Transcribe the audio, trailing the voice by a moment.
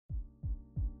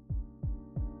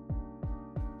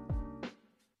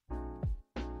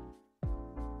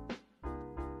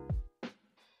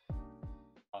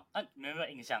你们有没有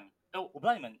印象？我不知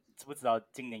道你们知不知道，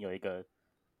今年有一个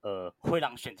灰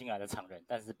狼选进来的常人，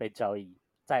但是被交易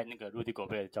在那个 Rudy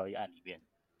Gobert 的交易案里面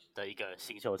的一个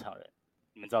新秀常人，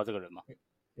你们知道这个人吗？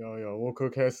有 Walker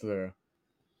Kessler。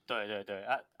对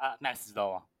，Max 知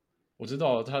道吗？我知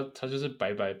道他就是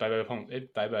白胖，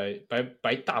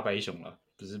白大白熊了，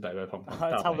不是白胖，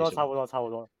差不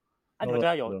多。你们对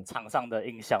他有场上的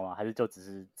印象吗？还是就只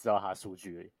是知道他的数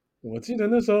据而已？我记得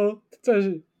那时候在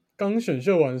刚选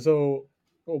秀完的时候，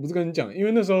我不是跟你讲，因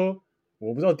为那时候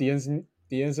我不知道D'Anthony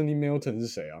Melton 是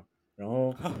谁啊，然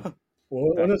后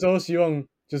我那时候希望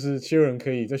就是七六人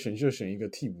可以在选秀选一个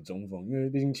替补中锋，因为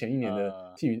毕竟前一年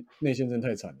的替补内线真的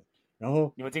太惨了。然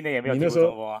后你们今年也没有替补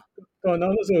中锋啊？对啊，然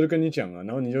后那时候我就跟你讲啊，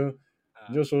然后你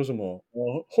就说什么，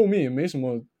后面也没什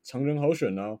么常人好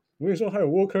选啊。我跟你说还有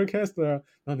Walker Kessler 啊，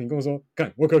然后你跟我说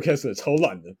干 Walker Kessler 超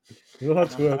烂的，你说他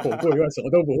除了火锅以外什么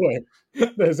都不会，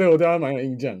对，所以我对他蛮有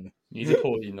印象的。你是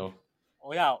破音哦。我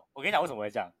跟你讲为什么会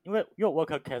这样，因为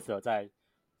Walker Kessler 在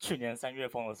去年3月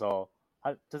份的时候，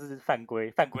他就是犯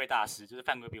规大师，就是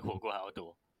犯规比火锅还要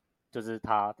多。就是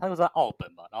他那时候澳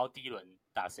本吧，然后第一轮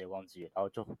打谁忘记了，然后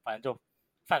就反正就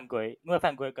犯规，因为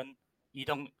犯规跟移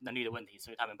动能力的问题，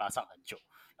所以他们把他上很久，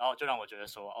然后就让我觉得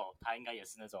说，他应该也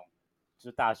是那种就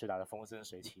是大学打的风生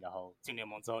水起，然后进联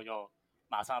盟之后又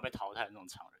马上要被淘汰的那种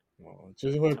常人。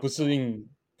就是会不适应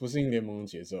联盟的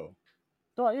节奏。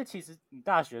对啊，因为其实你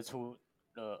大学出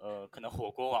了可能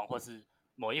火锅王或是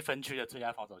某一分区的最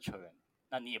佳防守球员，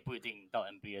那你也不一定到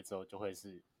NBA 之后就会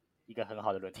是一个很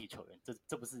好的轮替球员，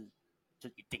这不是就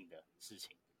一定的事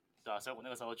情，对吧？所以我那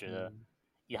个时候觉得，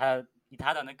以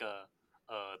他的那个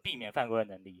避免犯规的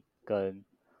能力跟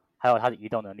还有他的移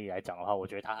动能力来讲的话，我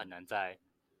觉得他很难在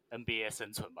NBA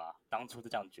生存吧。当初是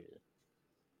这样觉得。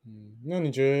那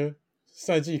你觉得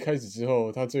赛季开始之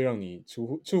后，他最让你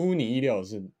出乎你意料的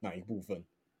是哪一部分？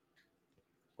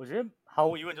我觉得毫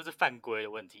无疑问就是犯规的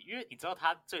问题，因为你知道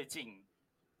他最近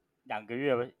1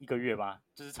个月吗？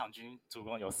就是场均助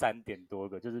攻有3点多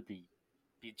个，就是比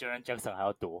Jaren Jackson 还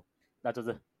要多，那就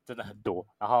是真的很多。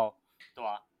然后对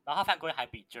啊，然后他犯规还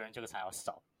比 Jaren Jackson 还要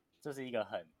少，这是一个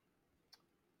很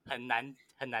难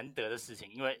得的事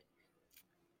情，因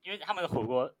为他们的火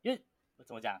锅，因为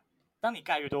怎么讲，当你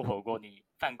盖越多火锅，你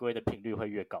犯规的频率会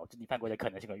越高，就你犯规的可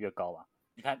能性会越高嘛。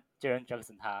你看 Jaren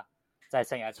Jackson 他在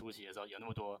生涯初期的时候有那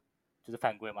么多就是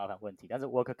犯规麻烦问题，但是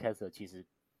Walker Kessler 其实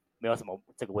没有什么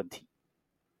这个问题，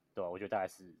对吧？我觉得大概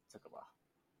是这个吧。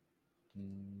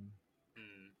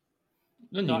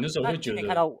那你那时候会觉得，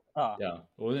看到对啊，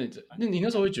那你那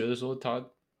时候会觉得说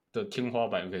他的天花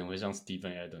板有可能会像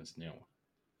Steven Adams 那样吗？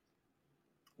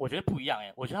我觉得不一样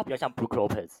我觉得他比较像 Brook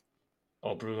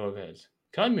Lopez。Brook Lopez，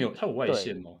 可他有外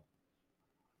线吗？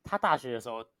他大学的时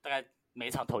候大概每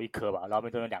场投1颗吧，然后每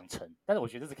都有2成，但是我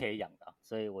觉得这是可以养的，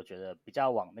所以我觉得比较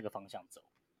往那个方向走。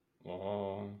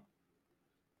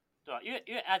对啊，因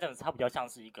为 Adams 他比较像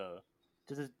是一个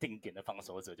就是定点的防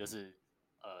守者，就是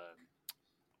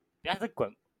比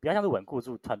较像是稳固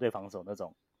住团队防守那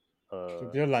种，就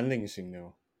比较蓝领型的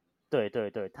哦。对，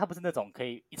他不是那种可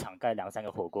以一场盖2-3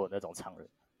个火锅的那种常人，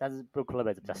但是 Brook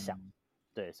Lopez 比较像，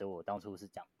对，所以我当初是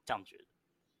这样觉得。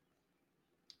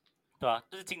对啊，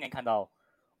就是今年看到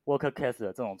Walker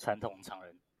Kessler 这种传统常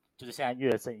人，就是现在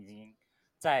跃升已经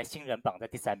在新人榜在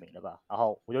第3名了吧，然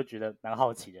后我就觉得蛮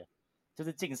好奇的，就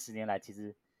是近10年来其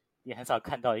实也很少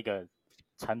看到一个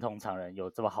传统常人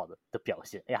有这么好的表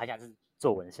现，还像是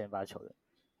作稳先发球员。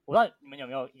我不知道你们有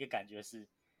没有一个感觉是，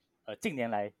近年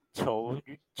来球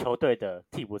队的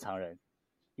替补常人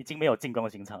已经没有进攻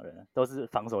型常人了，都是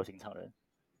防守型常人，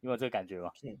你有这个感觉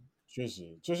吗？确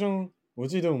实，就像我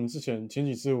记得我们前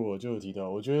几次我就有提到，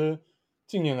我觉得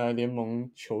近年来联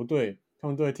盟球队他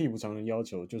们对替补常人要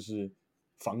求就是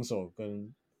防守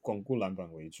跟巩固篮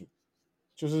板为主，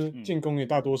就是进攻也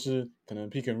大多是可能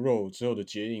pick and roll 之后的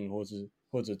接应，或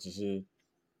者只是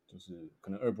就是可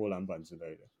能2波篮板之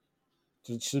类的，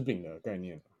就是吃饼的概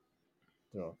念，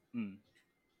对吧？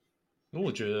我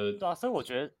觉得对啊，所以我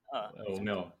觉得我没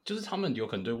有，就是他们有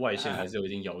可能对外线还是有一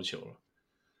定要求了。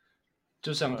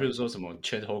就像比如说什么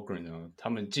Chet Holmgren 啊，他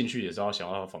们进去也是要想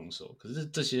要他防守，可是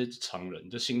这些常人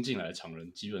就新进来的常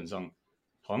人，基本上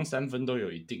好像3分都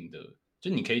有一定的，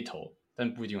就你可以投，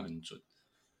但不一定很准，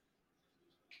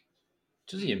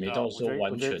就是也没到说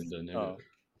完全的那个，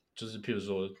就是譬如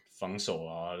说防守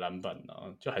啊、篮板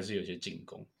啊，就还是有些进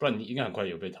攻，不然你应该很快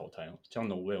有被淘汰哦，像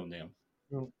Noel 那样。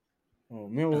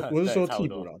没有，我是说替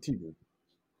补啦，替补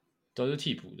都是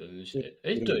替补的那些。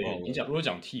对你如果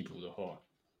讲替补的话。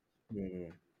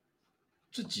对，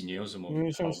这几年有什么好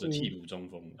的替补中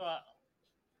锋？对啊，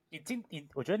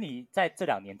我觉得你在这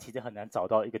2年其实很难找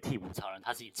到一个替补常人，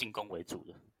他是以进攻为主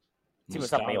的。基本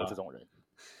上没有这种人。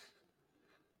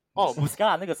哦，姆斯卡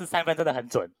拉那个是三分真的很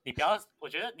准，你不要，我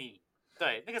觉得你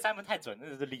对那个三分太准，那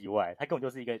个是例外，他根本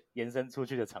就是一个延伸出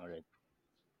去的常人。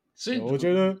所以我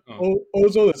觉得欧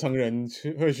洲的常人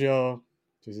会需要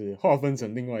就是划分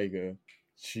成另外一个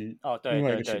另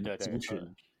外一个族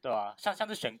群，对啊，像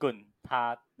是玄棍，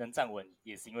他能站稳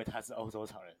也是因为他是欧洲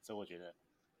常人，所以我觉得，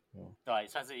对啊，也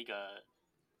算是一个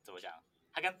怎么讲，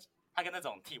他跟那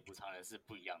种替补常人是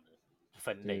不一样的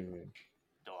分类，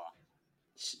对啊。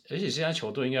而且现在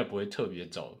球队应该不会特别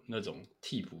找那种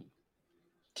替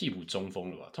补中锋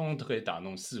了吧？通常都可以打那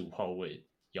种4-5号位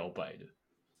摇摆的。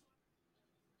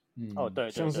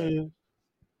对，像是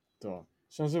对吧？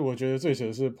像是我觉得最扯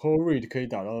的是 Paul Reed 可以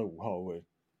打到5号位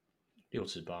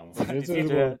6-8吗？我觉得这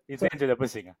你之前觉得不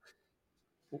行啊？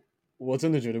我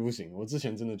真的觉得不行，我之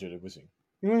前真的觉得不行，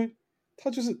因为他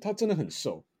真的很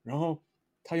瘦，然后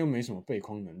他又没什么背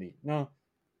框能力，那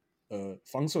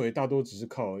防守也大多只是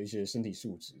靠一些身体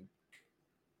素质，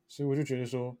所以我就觉得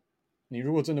说，你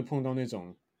如果真的碰到那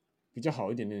种比较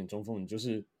好一点点的中锋，你就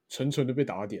是纯纯的被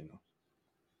打点了。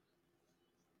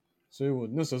所以我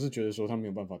那时候是觉得说他没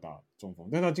有办法打中锋，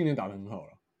但他今年打得很好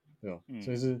了，对吧？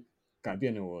所以是改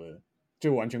变了我的，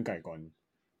就完全改观。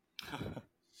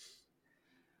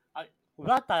我不知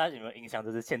道大家有没有印象，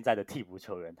就是现在的替补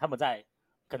球员，他们在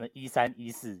可能13、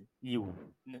14、15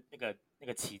那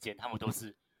个期间，他们都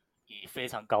是以非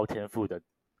常高天赋的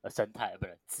生态不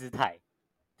是姿态，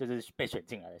就是被选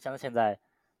进来的。像是现在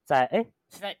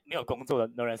现在没有工作的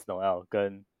Nerlens Noel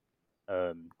跟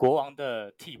国王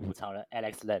的替补常人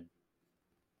Alex Len，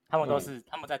 他们都是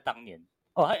他们在当年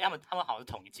他们好像是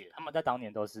同一届，他们在当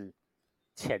年都是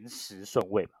前10顺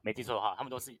位吧，没记错的话，他们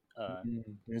都是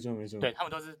没错，对，他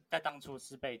们都是在当初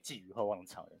是被寄予厚望的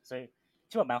常人，所以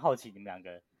其实我蛮好奇你们两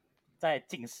个在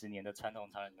近10年的传统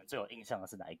常人，你们最有印象的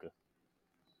是哪一个？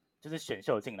就是选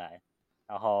秀进来，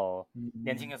然后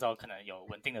年轻的时候可能有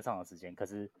稳定的上场时间，可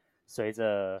是随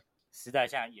着时代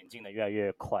现在演进的越来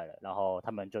越快了，然后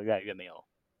他们就越来越没有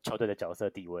球队的角色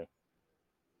地位。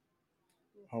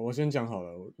好，我先讲好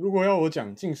了。如果要我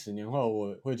讲近10年的话，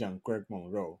我会讲 Greg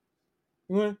Monroe，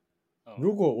 因为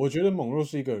如果我觉得Monroe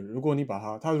是一个，如果你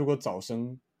把他如果早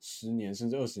生10年甚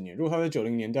至20年，如果他在90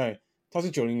年代，他是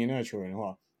90年代的球员的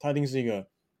话，他一定是一个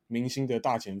明星的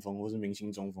大前锋或是明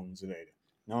星中锋之类的，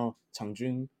然后场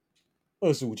均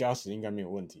25+10应该没有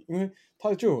问题，因为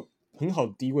他就有很好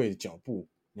的低位的脚步，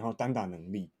然后单打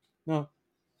能力，那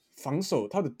防守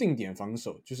他的定点防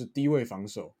守就是低位防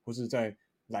守或是在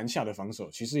篮下的防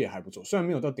守其实也还不错，虽然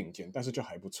没有到顶尖，但是就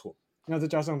还不错。那再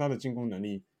加上他的进攻能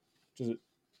力，就是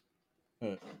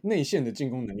内线的进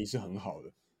攻能力是很好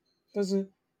的，但是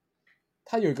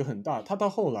他有一个很大，他到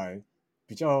后来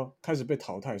比较开始被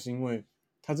淘汰，是因为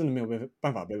他真的没有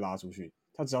办法被拉出去，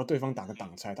他只要对方打个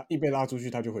挡拆，他一被拉出去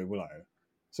他就回不来了，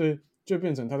所以就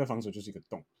变成他在防守就是一个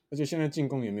洞，而且现在进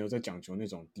攻也没有在讲求那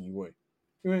种低位，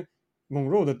因为猛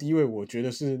肉的低位我觉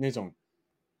得是那种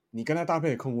你跟他搭配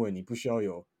的控卫，你不需要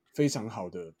有非常好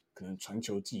的可能传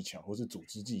球技巧或是组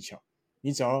织技巧，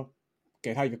你只要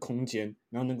给他一个空间，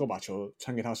然后能够把球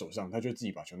传给他手上，他就自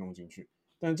己把球弄进去。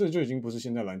但这就已经不是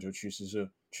现在篮球趋势是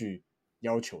去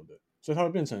要求的，所以他会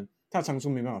变成他长处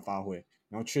没办法发挥，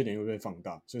然后缺点又被放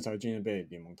大，所以才会渐渐被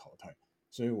联盟淘汰。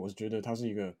所以我是觉得他是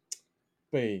一个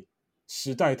被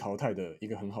时代淘汰的一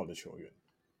个很好的球员。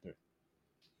对，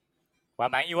我还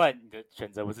蛮意外你的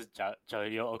选择不是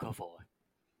Jahlil Okafor，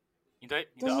你对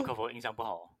Okafor 印象不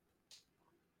好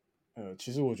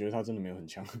其实我觉得他真的没有很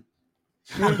强，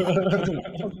因为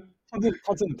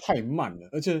他真的太慢了，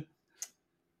而且，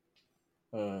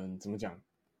怎么讲？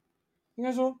应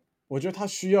该说，我觉得他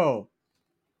需要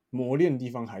磨练的地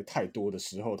方还太多的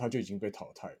时候，他就已经被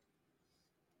淘汰了。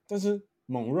但是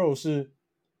猛肉是，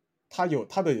他有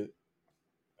他的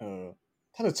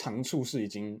他的长处是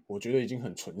我觉得已经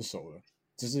很纯熟了，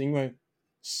只是因为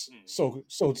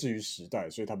受制于时代，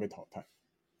所以他被淘汰。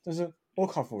但是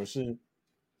Okafor 是，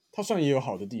他虽然也有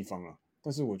好的地方啊，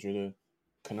但是我觉得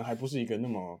可能还不是一个那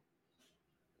么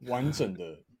完整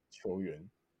的球员。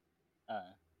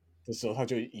的时候他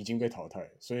就已经被淘汰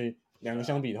了，所以两个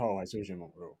相比的话，我还是会选猛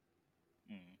肉。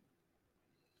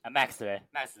Max 嘞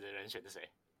 ，Max 的人选是谁？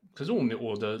可是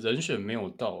我的人选没有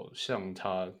到像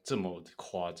他这么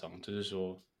夸张，就是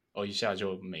说一下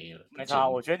就没了。没错，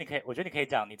我觉得你可以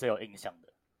讲你最有印象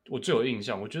的。我最有印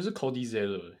象，我觉得是 Cody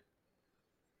Zeller，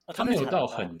他没有到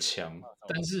很强，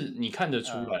但是你看得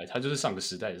出来，他就是上个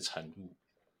时代的产物。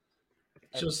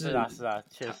就是啊，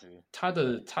确实，他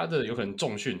的有可能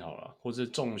重训好了，或是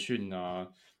重训啊，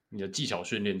你的技巧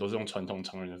训练都是用传统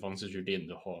常人的方式去练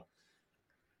的话，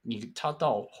他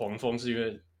到黄蜂是因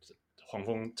为黄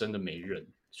蜂真的没人，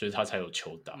所以他才有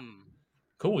球打。嗯，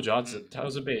可我觉得他要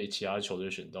是被其他球队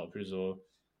选到，比如说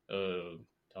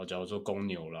假如说公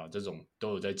牛啦这种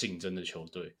都有在竞争的球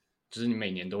队，就是你每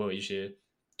年都会有一些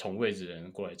同位置的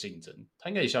人过来竞争，他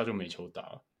应该一下就没球打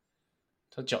了。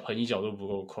他横移角度不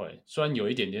够快，虽然有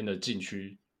一点点的禁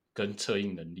区跟策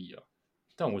应能力啊，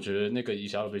但我觉得那个一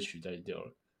下就被取代掉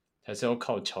了，还是要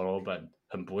靠乔老板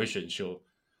很不会选秀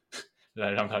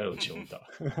来让他有球打。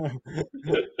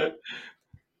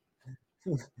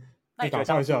那你觉得打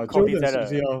岔一下 ，Jordan ，Jordan 是不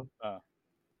是要？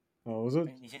我说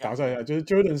你先讲。打岔一下，就是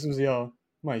Jordan 是不是要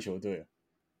卖球队啊？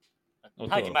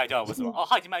他已经卖掉了，不是吗？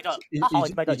他已经卖掉了，他好像已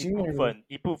经卖掉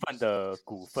一部分的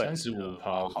股份，35%，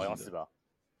好像是吧？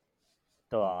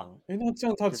对吧？那这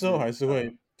样他之后还是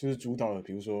会就是主导的，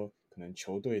比如说可能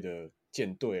球队的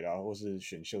建队啦，或是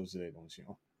选秀之类的东西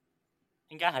哦。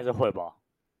应该还是会吧，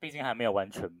毕竟还没有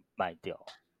完全卖掉。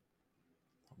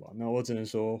好吧，那我只能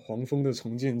说黄蜂的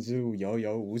重建之路遥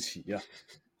遥无期呀。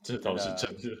这倒是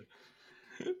真的。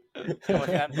我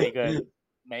现在每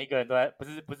一个人都在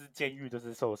不是监狱就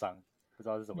是受伤，不知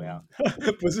道是怎么样。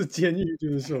不是监狱就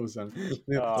是受伤，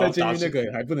没有在监狱那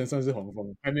个还不能算是黄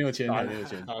蜂，还没有签，还没有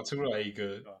签。打出来一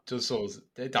个就受死，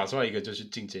打出来一个就是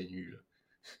进监狱了，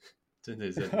真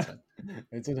的是很惨。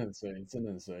真的很衰，真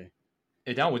的很衰。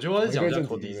等一下我就要讲一下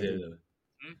Cody Z 了。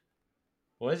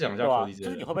我再讲一下 Cody Z。就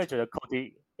是你会不会觉得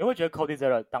Cody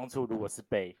Z 当初如果是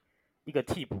被一个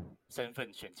替补身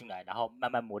份选进来，然后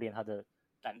慢慢磨练他的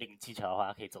蓝领技巧的话，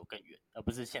他可以走更远，而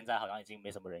不是现在好像已经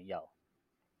没什么人要。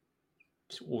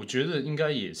我觉得应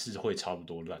该也是会差不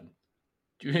多烂，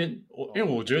因为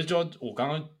我觉得我刚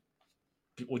刚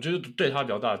我觉得对他比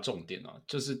较大的重点啊，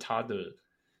就是他的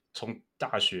从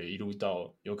大学一路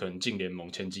到有可能进联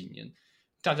盟前几年，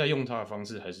大家用他的方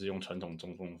式还是用传统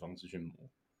中锋的方式去磨，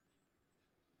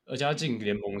而且他进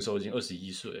联盟的时候已经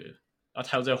21岁了啊，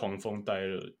他又在黄蜂待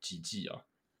了几季啊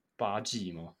，8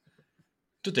季吗？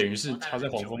就等于是他在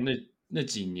黄蜂那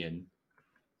几年，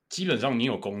基本上你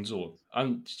有工作，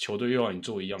球队又让你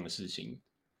做一样的事情，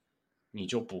你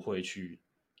就不会去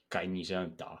改你现在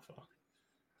的打法。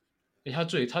他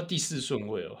第4顺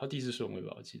位哦，他第4顺位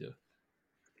吧，我记得。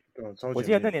对啊，我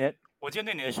记得那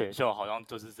年的选秀好像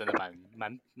就是真的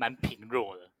蛮平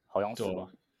弱的，好像是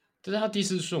吧？但是他第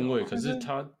4顺位，可是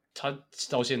他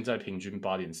到现在平均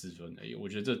8.4分而已，我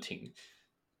觉得这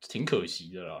挺可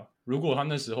惜的啦。如果他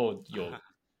那时候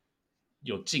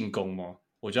有进攻吗？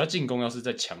我觉得他进攻要是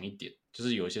再强一点，就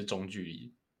是有一些中距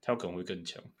离，他有可能会更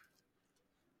强。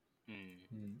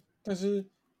但是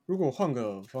如果换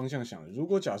个方向想，如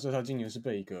果假设他今年是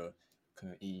被可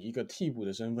能以一个替补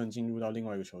的身份进入到另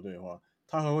外一个球队的话，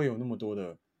他还会有那么多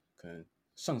的可能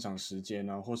上场时间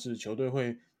啊，或是球队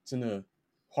会真的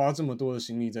花这么多的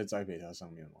心力在栽培他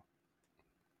上面吗？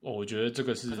我觉得这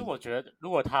个是。可是我觉得，如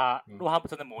果他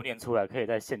真的磨练出来可以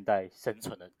在现代生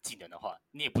存的技能的话，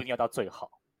你也不一定要到最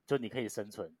好，就你可以生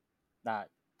存，那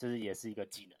就是也是一个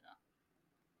技能啊。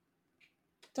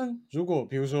但如果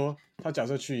比如说他假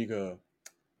设去一个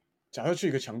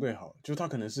强队好，就他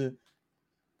可能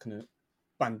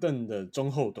板凳的中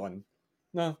后端，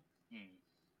那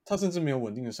他甚至没有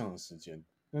稳定的上场时间，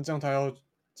那这样他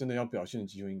真的要表现的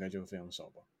机会应该就非常少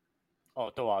吧？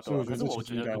对啊。所以可是我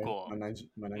觉得如果蛮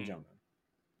难讲的。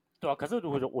对啊，可是如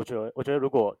果我觉得如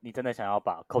果你真的想要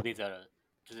把 Cody Zeller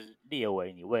就是列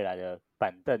为你未来的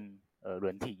板凳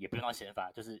轮替，也不用到先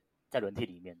发，就是在轮替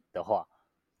里面的话，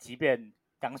即便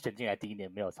刚选进来第1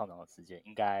年没有上场的时间，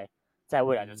应该在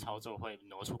未来的操作会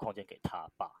挪出空间给他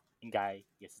吧？应该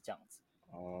也是这样子。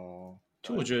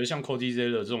就我觉得像 Cody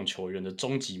Zeller 这种球员的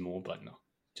终极模板呢，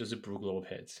就是 Brook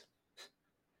Lopez。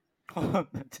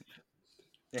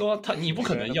对啊，你不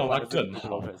可能要他更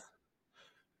好，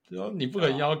对啊，你不可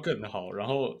能要他更好。然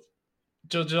后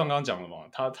就像刚刚讲的嘛，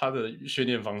他的训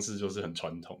练方式就是很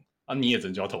传统啊，你也只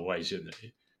能叫他投外线的。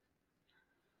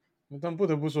但不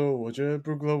得不说，我觉得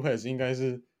Brook Lopez 应该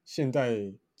是现代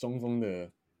中锋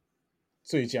的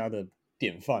最佳的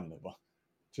典范了吧？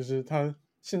就是他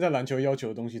现在篮球要求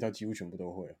的东西，他几乎全部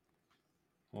都会。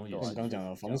像你刚刚讲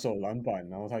的防守、篮板，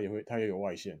然后他也有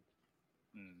外线。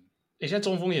现在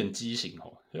中锋也很畸形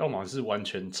哦，要么是完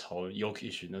全朝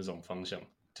Jokic 那种方向，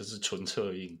就是纯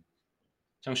策应，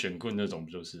像选棍那种不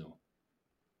就是哦？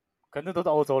可能都是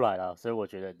欧洲来了，所以我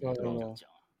觉得你不用这样讲，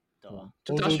对吧？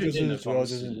欧洲就是主要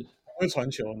就是会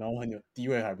传球，然后很有低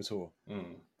位还不错，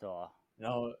对吧？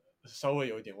然后稍微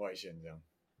有一点外线这样。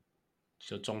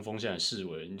就中锋现在视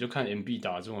为，你就看 MB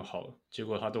打得这么好，结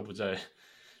果他都不在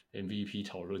MVP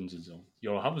讨论之中。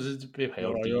有他不是被排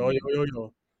到第一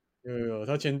名？有，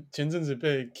他前阵子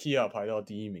被 Kia 排到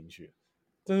第1名去，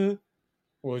但是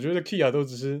我觉得 Kia 都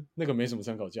只是那个没什么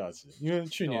参考价值，因为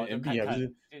去年 MB 还不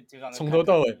是从头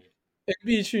到尾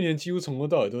，MB 去年几乎从头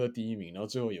到尾都在第一名，然后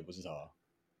最后也不是他。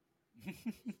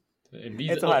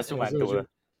MB 这还输蛮多的，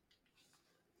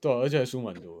对啊，而且还输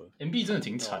蛮多的。MB 真的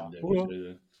挺惨的，我觉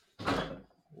得。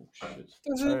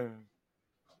但是，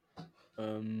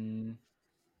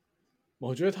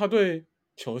我觉得他对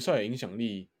球赛的影响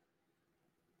力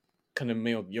可能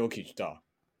没有 Jokic 大。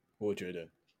我觉得，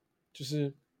就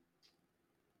是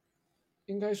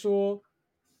应该说，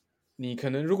你可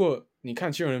能如果你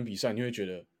看7人比赛，你会觉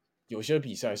得有些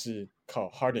比赛是靠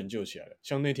Harden 救起来的，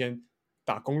像那天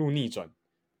打公路逆转，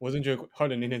我真觉得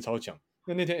Harden 那天超强。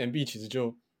那天 MB 其实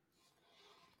就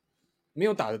没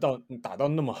有打到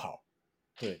那么好，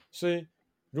对，所以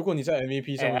如果你在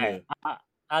MVP 上面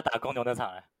的，打公牛那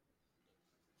场，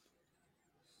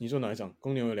你说哪一场？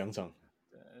公牛有2场，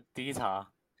第一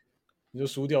场，你说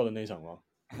输掉的那场吗？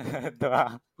对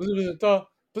吧？不是，对啊，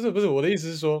不是，我的意思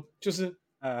是说，就是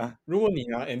如果你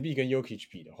拿 MB 跟 Jokic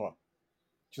比的话，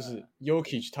就是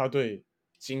Jokic 他对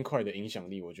金块的影响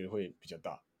力，我觉得会比较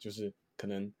大，就是可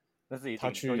能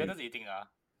他去，我觉得那是一定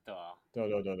啊，对吧？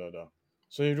对。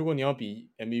所以如果你要比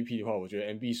MVP 的话，我觉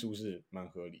得 MB 输是蛮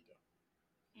合理的。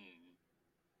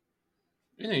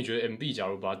因为你觉得 MB 假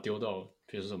如把它丢到，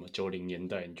比如说什么90年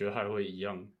代，你觉得还会一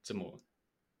样这么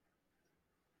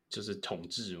就是统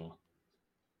治吗？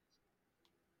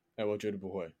我觉得不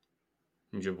会。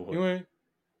你觉得不会？因为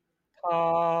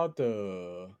他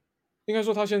的应该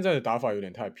说他现在的打法有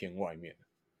点太偏外面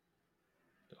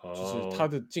了，就是他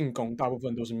的进攻大部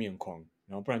分都是面框，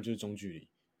然后不然就是中距离，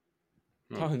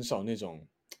他很少那种，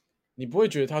你不会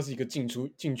觉得他是一个禁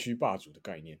区霸主的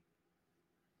概念。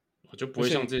我就不会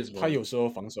像这种，他有时候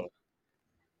防守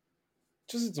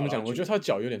就是怎么讲？我觉得他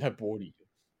脚有点太玻璃了，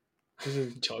就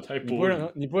是脚太玻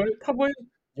璃，他不会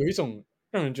有一种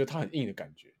让人觉得他很硬的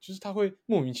感觉，就是他会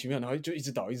莫名其妙，然后就一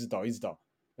直倒，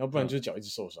然后不然就是脚一直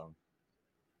受伤。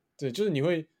对，就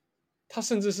是他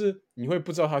甚至是你会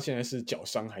不知道他现在是脚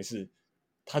伤还是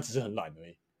他只是很懒而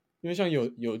已。因为像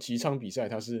有几场比赛，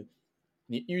他是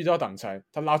你遇到挡拆，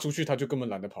他拉出去他就根本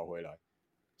懒得跑回来，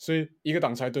所以一个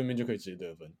挡拆对面就可以直接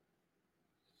得分。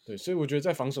对，所以我觉得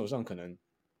在防守上，可能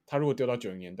他如果丢到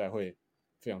90年代会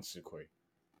非常吃亏。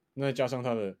那再加上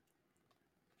他的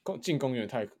进攻有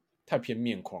点太偏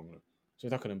面框了，所以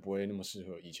他可能不会那么适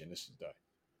合以前的时代。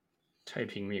太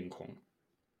拼面框，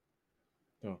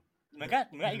对吧？你们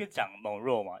看一个讲猛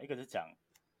肉嘛，一个是讲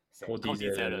谁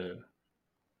 ？Cody Zeller。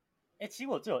其实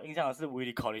我最有印象的是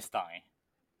Willie Cauley-Stein，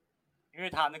因为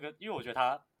我觉得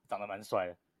他长得蛮帅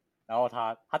的，然后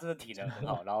他真的体能很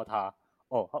好，然后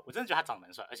我真的觉得他长得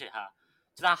蛮帅，而且他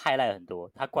highlight 很多，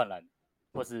他灌篮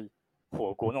或是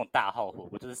火锅那种大号火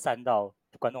锅，就是3到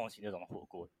观众席那种火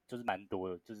锅，就是蛮多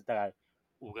的，就是大概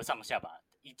5个上下吧，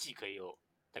一季可以有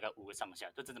大概5个上下，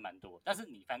就真的蛮多。但是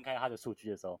你翻开他的数据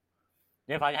的时候，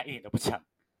你会发现他一点都不强，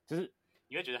就是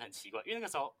你会觉得很奇怪，因为那个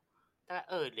时候大概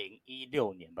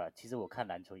2016年吧，其实我看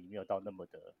篮球也没有到那么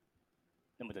的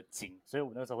精，所以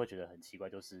我那时候会觉得很奇怪，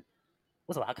就是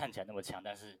为什么他看起来那么强，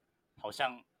但是好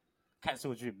像看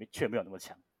数据却没有那么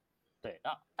强。对，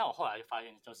但我后来就发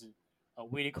现，就是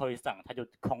Willie Cauley-Stein 他就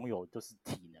空有就是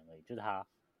体能而已，就是他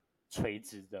垂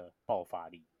直的爆发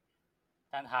力，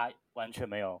但他完全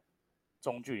没有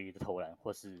中距离的投篮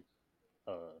或是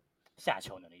下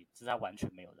球能力，这是他完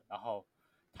全没有的。然后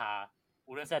他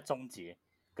无论是在终结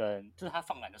跟就是他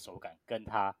放篮的手感，跟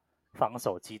他防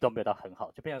守其实都没有到很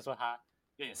好，就变成说他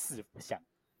有点四不像。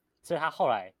所以他后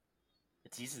来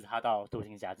即使他到独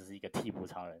行侠只是一个替补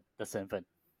常人的身份，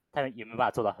他也没办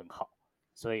法做到很好，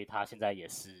所以他现在应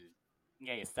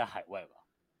该也是在海外吧？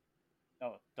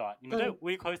对吧？你们对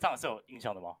Willie Cauley-Stein 是有印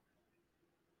象的吗？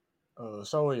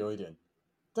稍微有一点，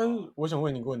但是我想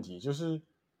问你一个问题，就是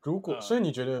如果所以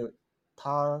你觉得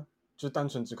他就单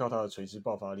纯只靠他的垂直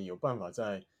爆发力，有办法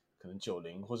在可能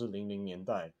90或是00年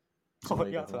代成为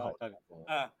一个很好的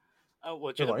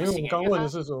我觉得不行，因为我们刚问的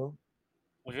是说，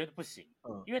我觉得不行，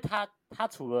因为他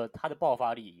除了他的爆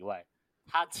发力以外，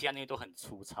他其他那些都很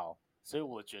粗糙，所以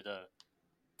我觉得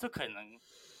这可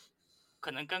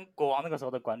能跟国王那个时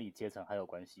候的管理阶层还有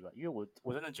关系吧，因为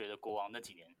我真的觉得国王那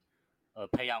几年，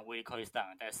培养 Willie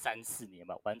Cauley-Stein 大概3-4年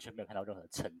吧，完全没有看到任何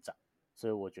成长，所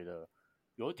以我觉得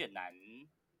有点难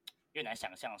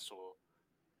想象说，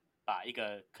把一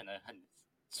个可能很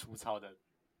粗糙的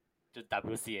就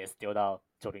WCS 丢到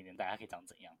90年代，它可以长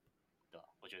怎样，对吧？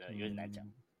我觉得有点难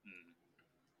讲。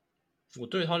我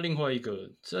对他另外一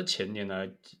个是在前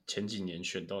几年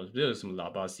选到的，不是有什么喇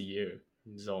叭 C2，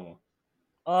 你知道吗？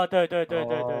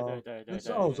对，那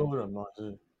是澳洲人吗？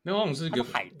是没有，好像是一个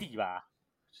海地吧，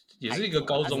也是一个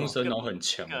高中生，然后很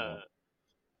强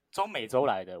中美洲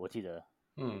来的，我记得。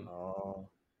哦，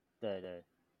对对。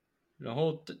然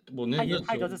后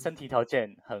他就是身体条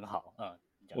件很好，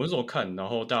我那时候看，然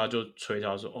后大家就吹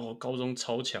他说，哦，高中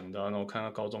超强的然后看他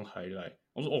高中highlight，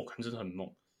我说哦，看真的很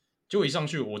猛。结果一上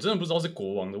去，我真的不知道是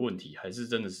国王的问题，还是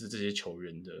真的是这些球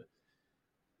员的，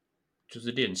就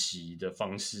是练习的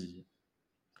方式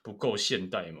不够现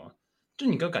代嘛？就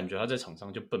你感觉他在场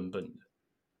上就笨笨的，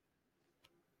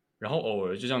然后偶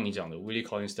尔就像你讲的 Willie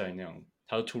Collins-Stein 那样，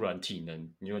他突然体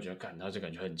能，你就会觉得，干他就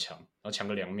感觉很强，然后强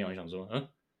个2秒，你想说，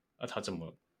他怎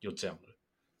么又这样了？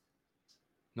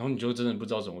然后你就真的不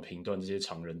知道怎么评断这些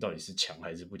常人到底是强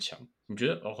还是不强。你觉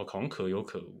得好像可有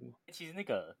可无。其实那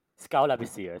个 Scott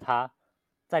Labissiere 他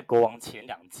在国王前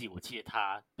2季，我记得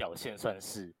他表现算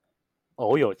是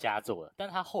偶有佳作的，但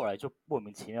他后来就莫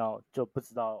名其妙就不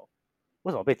知道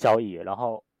为什么被交易了，然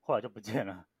后后来就不见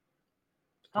了。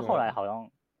他后来好像，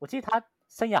我记得他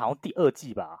生涯好像第2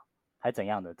季吧，还怎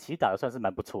样的，其实打得算是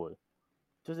蛮不错的。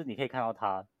就是你可以看到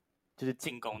他就是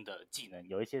进攻的技能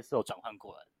有一些是有转换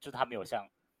过来，就是他没有像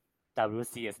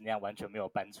WCS 那样完全没有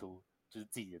搬出就是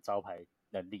自己的招牌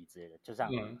能力之类的，就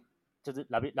像就是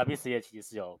Labissiere其实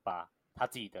是有把他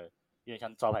自己的有点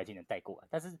像招牌技能带过来，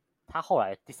但是他后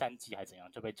来第3季还怎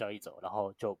样就被交易走，然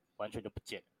后就完全就不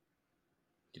见了，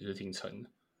也是挺惨的。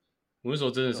我那时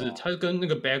候真的是，他跟那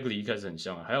个 Bagley 一开始很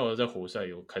像，还有在活塞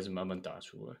有开始慢慢打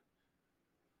出来。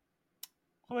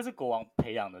会不会是国王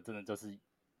培养的真的就是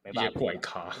没办法，一些怪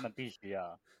咖，他们必须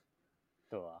要，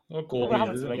对吧？国王他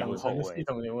们只会养后卫，系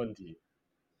统有点问题，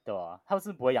对吧？他们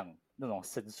是不会养那种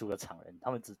生疏的常人，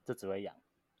他们只会养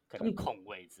可能控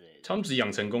卫之类的。他们只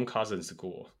养成功 Cousins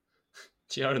过，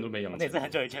其他人都没养成功。那也是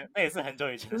很久以前，那也是很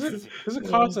久以前的事情。可是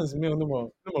Cousins 没有那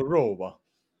么肉吧？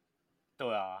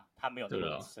对啊，他没有那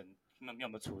么深，没有那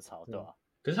么粗糙，对吧？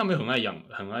可是他们很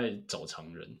爱找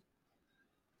常人，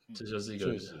这就是一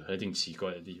个还挺奇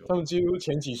怪的地方。他们几乎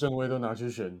前几顺位都拿去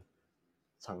选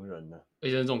常人了，而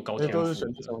且这种高天赋都是选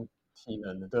这种体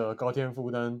能的，对高天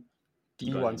赋但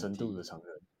低完成度的常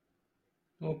人。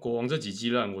那国王这几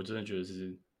季烂，我真的觉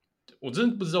得我真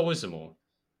的不知道为什么，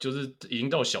就是已经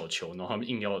到小球，然后他们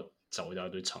硬要找一大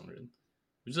堆常人，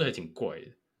我觉得还挺怪的。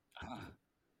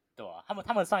对啊，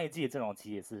他们上一季的阵容其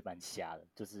实也是蛮瞎的，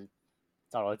就是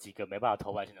找了几个没办法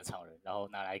投外线的常人，然后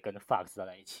拿来跟 Fox 搭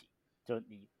在一起，就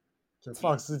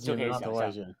Fox 自己没办法投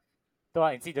外线，对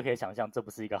啊，你自己就可以想象这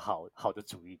不是一个好的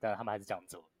主意，但是他们还是这样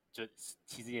做，就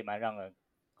其实也蛮让人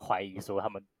怀疑说他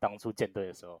们当初建队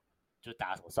的时候就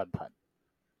打什么算盘。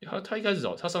他一开始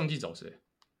他上季找谁？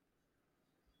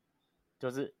就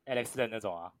是 Alex Len 那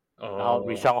种啊，然后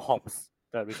Richaun Holmes，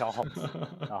 对 Richaun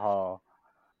Holmes， 然后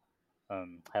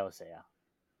还有谁啊？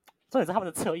重点是他们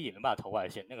的侧翼也没办法投外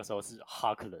线，那个时候是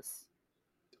Harkless，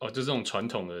 就这种传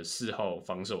统的4号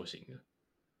防守型的。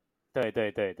对，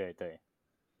对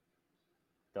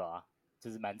啊，就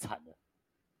是蛮惨的。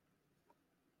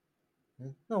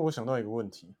那我想到一个问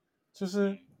题，就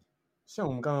是像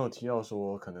我们刚刚有提到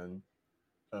说，可能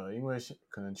因为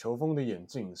可能球风的演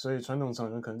进，所以传统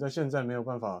常人可能在现在没有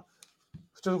办法，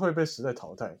就是会被时代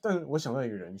淘汰。但我想到一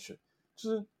个人选，就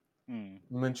是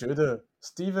你们觉得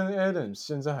Steven Adams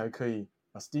现在还可以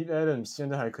Steve Adams 现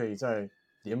在还可以在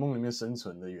联盟里面生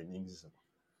存的原因是什么？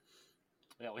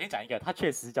我先讲一个，他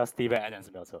确实叫 Steven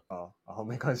Adams 没有错。好，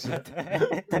没关系，没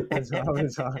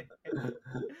差。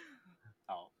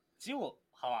好，其实我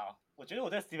觉得我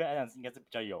对 Steven Adams 应该是比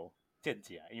较有见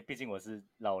解啊，因为毕竟我是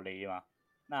老雷嘛。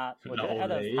那我觉得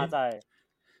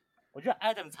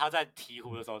Adams 他在鹈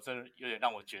鹕的时候，真的有点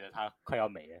让我觉得他快要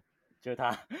没了，就是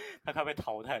他快被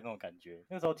淘汰的那种感觉。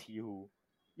那时候鹈鹕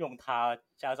用他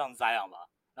加上 Zion 吧，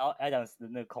然后 Adams 的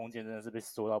那个空间真的是被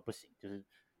缩到不行，就是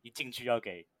一进去要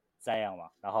给 Zion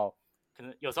嘛，然后可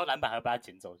能有时候篮板还会被他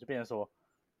捡走，就变成说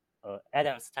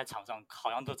，Adams 在场上好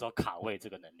像都只有卡位这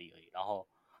个能力而已，然后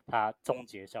他终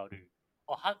结效率，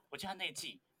我记得他那一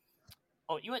季，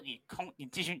因为你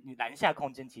篮下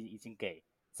空间其实已经给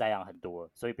Zion 很多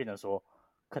了，所以变成说，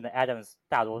可能 Adams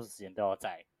大多数时间都要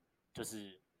在就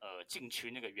是禁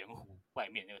区那个圆弧外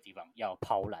面那个地方要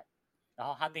抛篮，然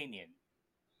后他那一年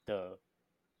的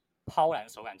抛篮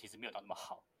手感其实没有到那么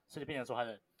好，所以变成说他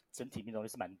的整体命中率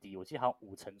是蛮低，我记得好像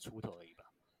50%出头而已吧。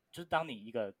就是当你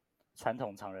一个传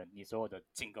统常人，你所有的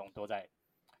进攻都在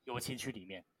油漆区里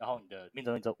面，然后你的命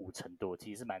中率只有50%多，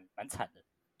其实是蛮惨的。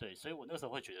对，所以我那个时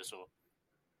候会觉得说，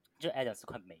就 Adams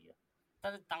快没了。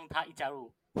但是当他一加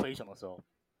入灰熊的时候，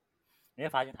你会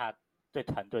发现他对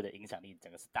团队的影响力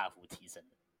整个是大幅提升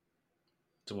的。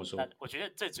怎么说？我觉得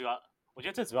最主要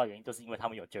原因就是因为他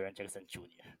们有 Jaren Jackson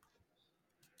Jr.，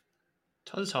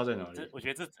 他是差在哪里？我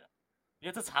觉得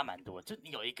这差蛮多，就你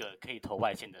有一个可以投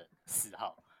外线的4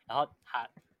号，然后他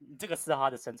你这个4号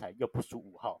他的身材又不输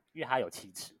5号，因为他有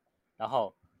7尺，然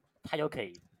后他又可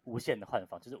以无限的换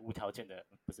防，就是无条件的，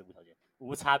不是无条件，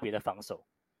无差别的防守，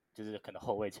就是可能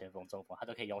后卫、前锋、中锋，他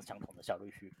都可以用相同的效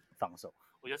率去防守。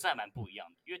我觉得这还蛮不一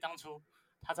样的，因为当初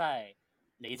他在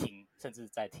雷霆甚至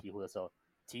在鹈鹕的时候，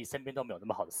其实身边都没有那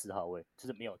么好的4号位，就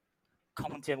是没有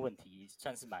空间问题，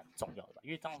算是蛮重要的吧。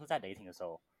因为当初在雷霆的时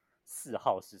候，4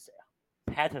号是谁啊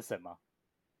 ？Patterson 吗？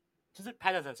就是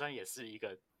Patterson 虽然也是一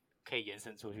个可以延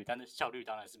伸出去，但是效率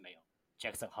当然是没有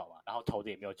Jackson 好嘛，然后投的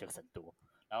也没有 Jackson 多，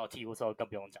然后鹈鹕时候更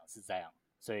不用讲是这样，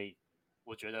所以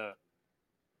我觉得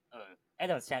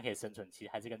Adams 现在可以生存，其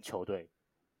实还是跟球队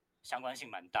相关性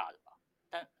蛮大的吧。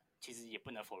但其实也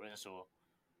不能否认说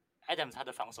 ，Adams 他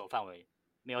的防守范围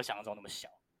没有想象中那么小，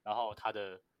然后他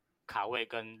的卡位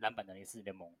跟篮板能力是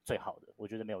联盟最好的，我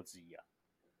觉得没有之一啊。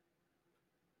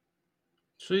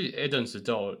所以 Adams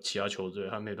到其他球队，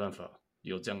他没办法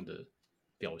有这样的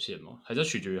表现吗？还是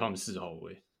取决于他们4号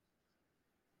位？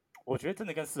我觉得真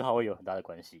的跟4号位有很大的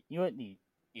关系，因为你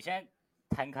现在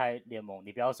摊开联盟，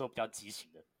你不要说比较畸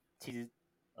形的，其实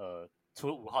除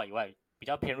了5号以外，比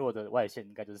较偏弱的外线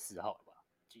应该就是4号了吧？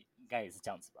就应该也是这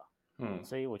样子吧。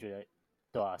所以我觉得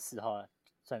对啊，4号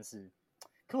算是，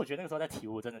可我觉得那个时候在鹈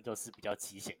鹕真的就是比较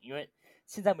畸形，因为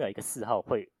现在没有一个4号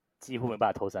会几乎没办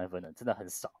法投3分的，真的很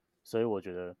少，所以我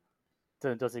觉得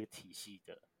真的就是一个体系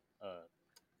的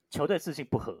球队自信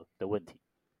不合的问题。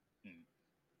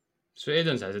所以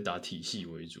Adams 还是打体系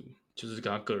为主，就是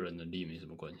跟他个人能力没什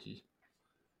么关系。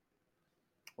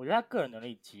我觉得他个人能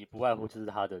力其实不外乎就是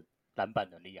他的篮板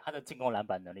能力，他的进攻篮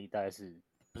板能力大概是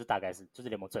不是大概是就是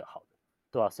联盟最好的，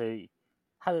对吧？所以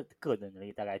他的个人能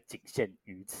力大概仅限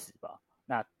于此吧。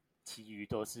那其余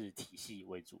都是体系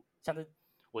为主，像是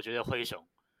我觉得灰熊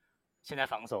现在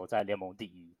防守在联盟第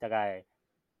一，大概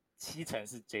7成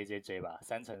是 JJJ 吧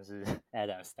，3成是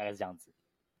Adams， 大概是这样子。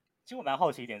其实我蛮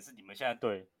好奇一点是，你们现在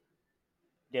对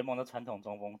联盟的传统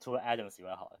中锋，除了 Adams 以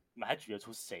外，好了，你们还举得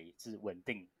出谁是稳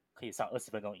定可以上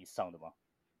20分钟以上的吗？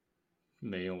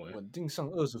没有稳定上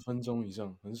20分钟以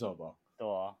上很少吧？对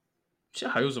啊。现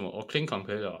在还有什么？Clint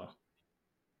Capela，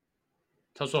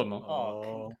他算吗？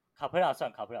卡佩拉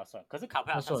算，可是卡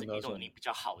佩拉算是他移动能力比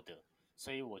较好的，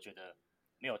所以我觉得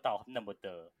没有到那么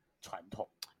的传统。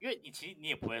因为其实你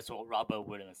也不会说 Robert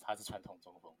Williams 他是传统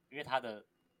中锋，因为他的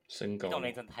身高移动能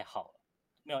力真的太好了。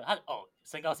没有他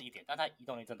身高是一点，但他移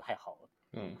动力真的太好了。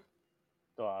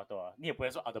对啊，你也不会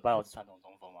说 Adebayo 是传统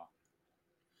中锋嘛？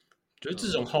觉得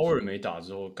自从 Howard 没打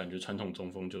之后，感觉传统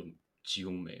中锋就几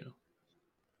乎没了。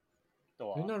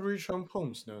对啊。那 Richard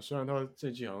Holmes 呢？虽然他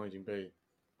这季好像已经被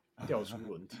调出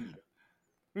轮替了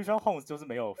，Richard Holmes 就是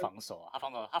没有防守啊，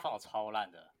他防守超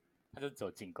烂的，他就只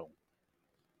有进攻。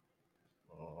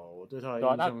我对他的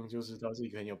印象就是他是一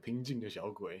个很有拼劲的小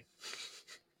鬼。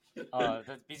他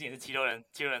毕竟也是七六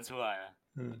人出来了。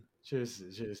确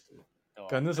实。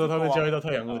赶那时候他被交易到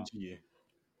太阳2季耶。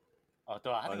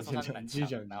对啊，他那个时候他是蛮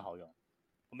强，蛮好用。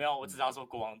没有，我只知道说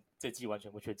国王这季完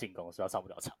全不缺进攻，所以他上不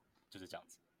了场，就是这样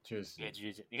子。确实，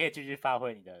你可以继续发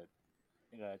挥你的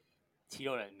那个七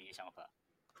六人迷的想法。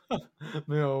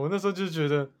没有，我那时候就觉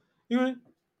得，因为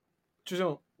就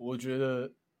像我觉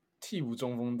得替补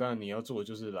中锋，当然你要做的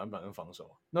就是篮板跟防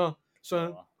守。那虽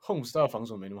然 Holmes 他的防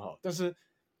守没那么好，但是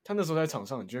他那时候在场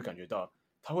上，你就会感觉到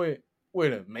他会为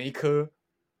了每一颗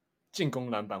进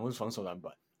攻篮板或者防守篮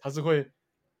板，他是会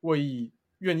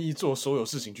愿意做所有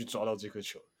事情去抓到这颗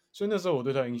球。所以那时候我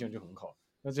对他的印象就很好。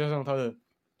那加上他的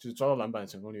就是抓到篮板的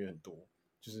成功率也很多，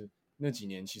就是那几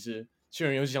年其实七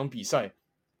人有几场比赛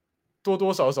多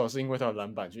多少少是因为他的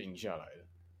篮板去赢下来的。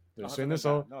对，所以那时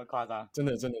候那么夸张，真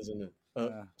的，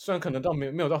虽然可能到没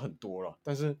有到很多了，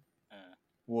但是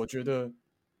我觉得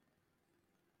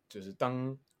就是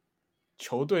当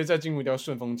球队在进入到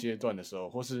顺风阶段的时候，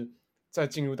或是在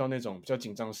进入到那种比较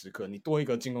紧张时刻，你多一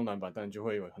个进攻篮板，当然就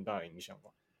会有很大的影响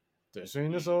嘛。对，所以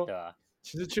那时候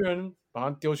其实巨人把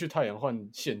他丢去太阳换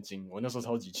现金，我那时候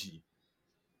超级气，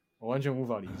我完全无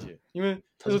法理解，因为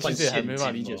那时候其实也还没办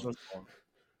法理解说什么。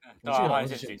我记得好像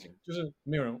是现金，就是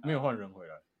没有换人回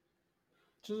来，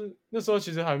就是那时候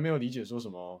其实还没有理解说什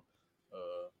么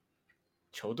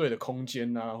球队的空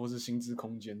间啊，或是薪资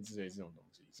空间之类这种东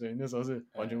西，所以那时候是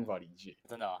完全无法理解。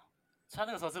真的啊？他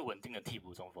那个时候是稳定的替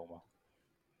补中锋吗？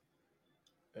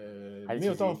没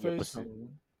有到非常，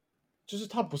就是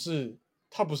他不是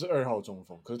2号中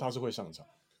锋，可是他是会上场。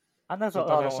那时候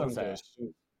大概上个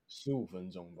15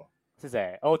分钟吧。是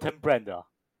谁 ？Elton Brand 啊？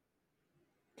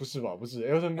不是吧？不是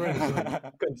 ，Elton Brand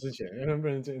是更之前，Elton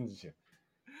Brand 更之前。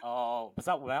不是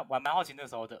啊，我蛮好奇那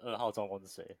时候的2号中锋是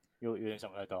谁，有点想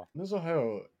不太到。那时候还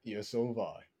有野手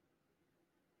吧，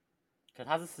可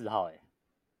他是4号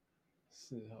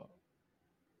4号。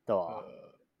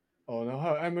对啊。然后还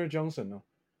有 Amir Johnson 呢。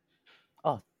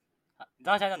哦，你知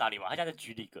道他现在在哪里吗？他现在在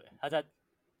G League，他在，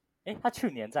他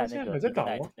去年在那个他现在还在打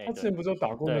吗？他之前不是有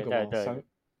打过那个吗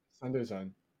？3对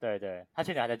3。对，他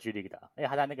去年还在 G League 打，而且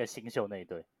他在那个新秀那一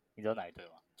队，你知道哪一队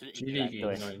吗？就是 G League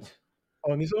队。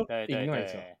哦，你说对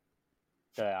Ignite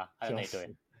对啊，还有那一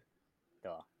队，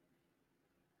对吧？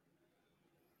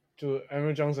就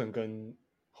Amir Johnson 跟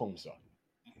Holmes 啊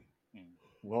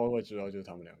，5号位主要就是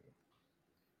他们两个。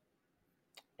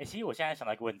其实我现在想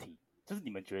到一个问题，就是你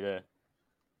们觉得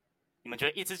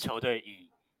一支球队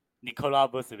以 Nikola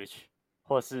Vucevic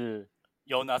或是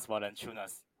Jonas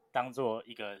Valanciunas 当做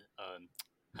一个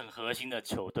很核心的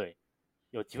球队，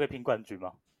有机会拼冠军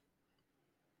吗？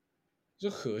就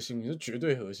核心，你是绝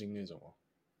对核心那种哦？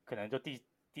可能就第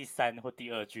3或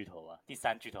第2巨头吧，第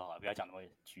3巨头好了，不要讲那么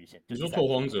局限。你说拓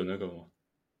荒者那个吗？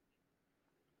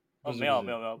没有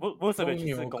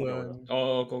，Vucevic 是公牛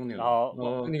的。公牛。然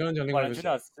后你刚刚讲另外一个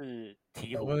Valanciunas 是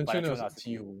鹈鹕，Valanciunas 是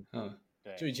鹈鹕。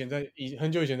对，就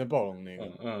很久以前的暴龙那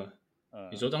个。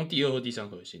你说当第2或第3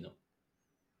核心哦？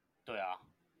对啊，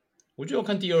我觉得要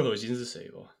看第2核心是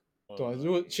谁吧。对啊，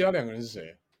如果其他2个人是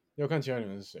谁，要看其他2个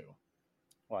人是谁吧。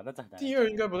哇，那这很难。第2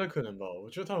应该不太可能吧？我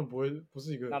觉得他们不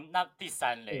是一个。那第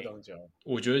3嘞？当家，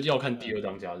我觉得要看第2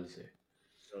当家是谁。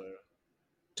对，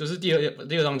就是第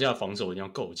二当家的防守一定要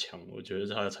够强，我觉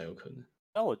得他才有可能。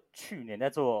但我去年在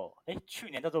做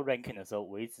ranking 的时候，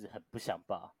我一直很不想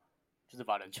把就是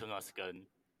Valanciunas 跟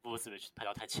Vucevic 排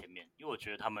到太前面，因为我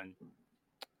觉得他们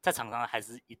在场上还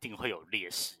是一定会有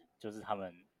劣势，就是他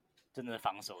们真的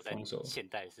防守在现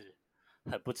代是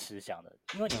很不吃香的，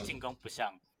因为你的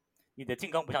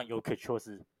进攻不像 Jokic 或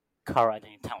是 Karl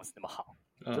Anthony Towns 那么好，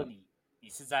就你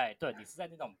是在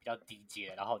那种比较低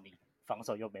阶，然后你防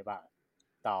守又没办法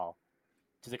到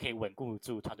就是可以稳固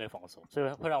住团队防守，所以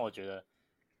会让我觉得，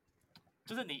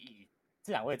就是你以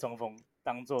这2位中锋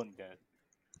当做你的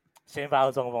先发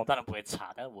的中锋，当然不会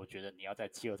差，但是我觉得你要在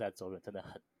季后赛走远真的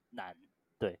很难。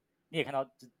对，你也看到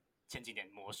前几年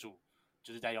魔术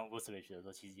就是在用 Vucevic 的时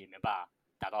候，其实也没办法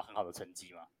达到很好的成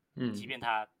绩嘛。即便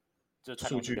他就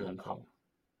数据很好。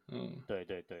对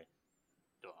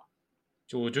吧？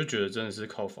就我就觉得真的是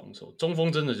靠防守，中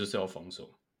锋真的就是要防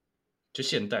守。就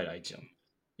现代来讲，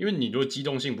因为你如果机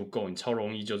动性不够，你超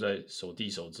容易就在守地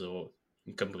手之后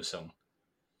你跟不上。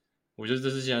我觉得这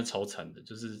是现在超惨的，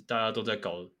就是大家都在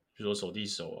搞，比如说守地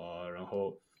手啊，然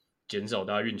后减少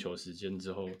大家运球时间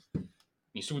之后，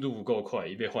你速度不够快，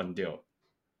一被换掉，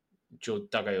就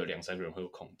大概有2-3个人会有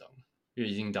空档，因为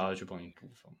一定大家去帮你补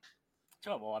防。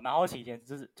就我蛮好奇一点，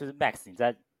就是 Max， 你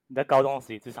在高中时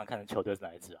期最常看的球队是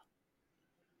哪一支啊？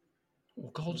我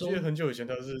高中记得很久以前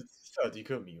他是塞尔迪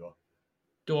克迷吧？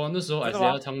对啊，那时候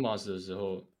Isaiah Thomas 的时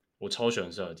候，我超喜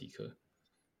欢塞尔迪克，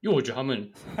因为我觉得他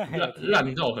们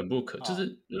烂到很不可，就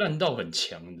是烂到很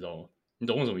强，你知道吗？你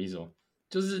懂我什么意思吗？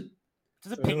就是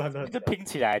拼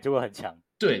起来就会很强。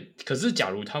对，可是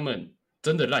假如他们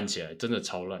真的烂起来，真的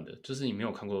超烂的，就是你没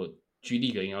有看过 G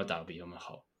League 应该要打比他们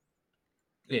好。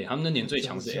他们那年最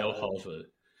强是 Al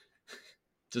Horford，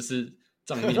 就是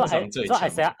账面上最强。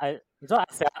你说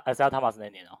Isaiah Thomas 那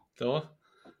年哦？对啊，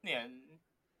那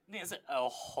年是 Al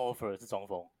Horford 是中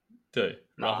锋。对，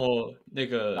然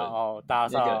后搭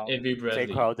上 Avery Jay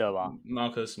Crowder 吧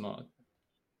 ，Marcus Smart，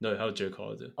 对，还有 Jay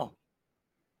Crowder。哦，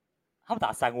他们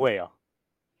打3位哦。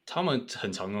他们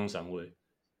很常用3位，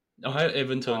然后还有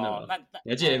Evan Turner，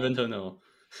你还记得 Evan Turner 吗？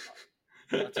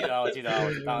我记得，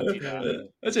我当然记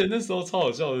得。而且那时候超好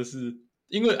笑的是，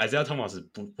因为 Isaiah Thomas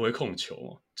不会控球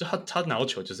嘛，就他拿到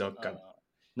球就是要干，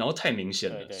然后太明显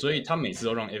了，所以他每次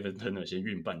都让 Evan Turner 先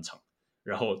运半场，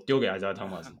然后丢给 Isaiah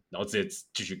Thomas， 然后直接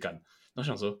继续干。然后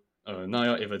想说，那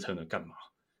要 Evan Turner 干嘛？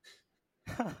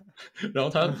然后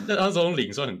他那时候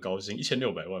领算很高薪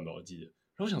，1600万吧，我记得。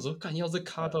然后想说，干要这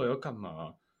咖到底要干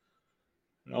嘛？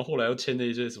然后后来又签了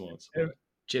一些什么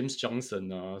James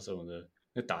Johnson 啊什么的，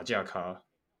那打架咖。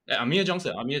Amir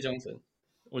Johnson，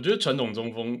 我觉得传统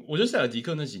中锋，我觉得塞尔迪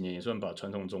克那几年也算把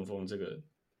传统中锋这个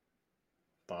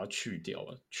把它去掉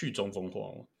了，去中锋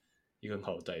化嘛，一个很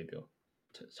好的代表。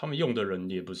他们用的人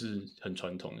也不是很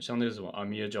传统，像那个什么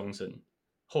Amir Johnson，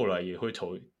 后来也会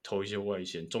投一些外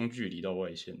线，中距离到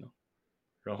外线了。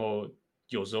然后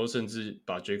有时候甚至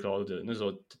把 Jay Crowder 那时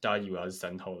候大家以为他是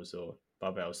3号的时候，把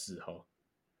他摆到4号。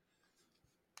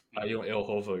还用 Al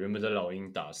Horford 原本在老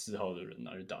鹰打4号的人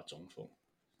拿去打中锋，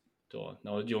对吧？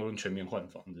然后用全面换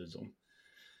防这种，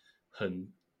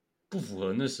很不符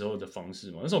合那时候的方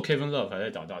式嘛。那时候 Kevin Love 还在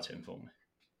打大前锋，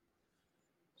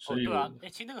所以对啊，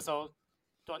其实那个时候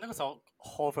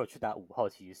Horford 去打5号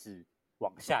其实是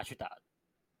往下去打的。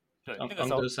对，那个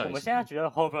时候我们现在觉得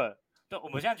Horford 对，我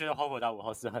们现在觉得 Horford 打5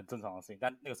号是很正常的事情，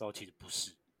但那个时候其实不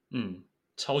是。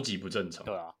超级不正常。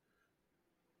对啊，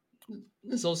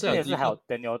那时候那也是还有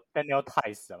Daniel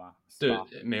Tice 吗？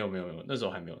对，没有，那时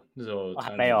候还没有，那时候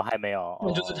还没有。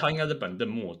那就是他应该在板凳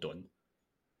末端，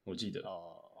我记得。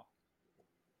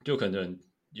就可能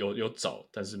有找，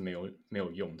但是没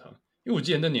有用他，因为我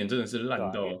记得那年真的是烂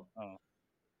到，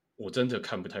我真的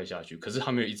看不太下去。可是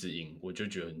他没有一直赢，我就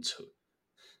觉得很扯。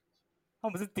他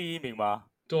们不是第1名吗？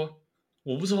对啊，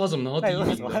我不知道他怎么拿到第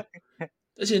1名的。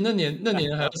而且那年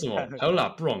还有什么？还有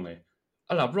LeBron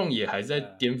LeBron 也还在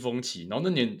巅峰期，然后那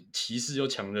年骑士又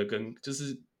强的跟，就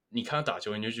是你看他打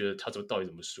球，你就觉得他到底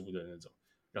怎么输的那种，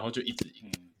然后就一直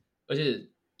赢。而且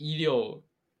15、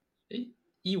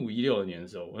16的年的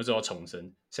时候，我那时候要重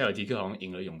生，塞尔提克好像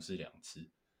赢了勇士2次，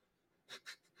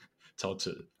超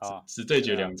扯，只对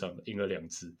决2场，赢了2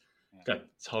次，干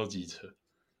超级扯。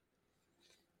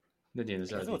那年的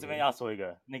塞尔提克，可是我这边要说一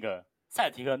个，那个塞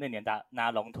尔提克那年拿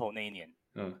龙头那一年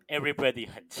，Everybody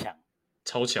很强，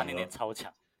超强，他那年超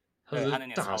强，他那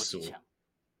年超级强。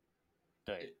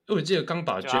对，因为我记得刚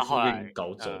把 Jeff Green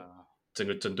搞走，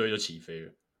整队就起飞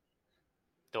了。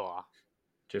对啊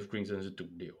 ，Jeff Green 真的是毒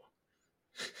瘤啊！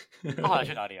他后来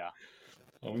去哪里啊？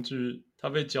好像他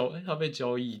被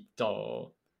交易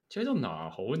到哪？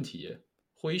好问题耶，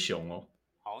灰熊哦，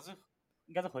好像是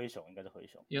应该是灰熊。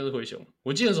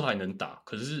我记得那时候还能打，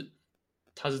可是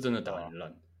他是真的打很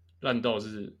烂，烂到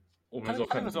是我们那时候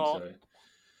看比赛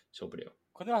受不了。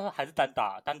可那时候还是单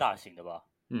打型的吧？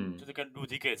就是跟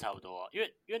Rudy Gay 差不多啊。因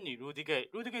为你 Rudy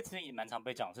Gay 之前也蛮常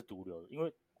被讲的是毒瘤的，因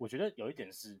为我觉得有一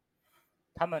点是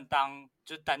他们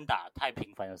就是单打太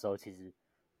频繁的时候，其实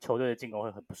球队的进攻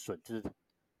会很不顺，就是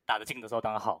打得进的时候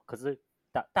当然好，可是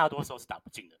大多时候是打不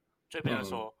进的，就会变成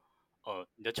说，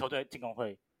你的球队进攻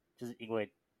会就是因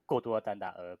为过多的单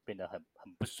打而变得很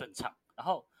不顺畅。然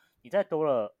后你在多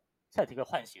了塞尔提克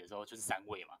换血的时候，就是3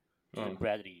位嘛，就是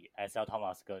Bradley、Isaiah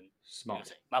Thomas 跟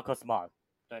Marcus Smart，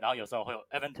 对，然后有时候会有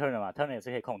Evan Turner 嘛 ，Turner 也是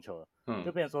可以控球的，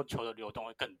就变成说球的流动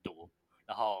会更多，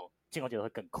然后进攻节奏会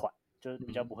更快，就是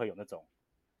比较不会有那种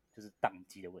就是宕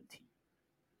机的问题。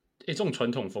这种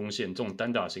传统锋线，这种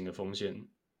单打型的锋线，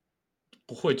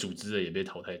不会组织的也被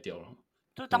淘汰掉了。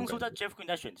就当初在 Jeff Green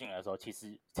在选进来的时候，其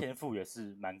实天赋也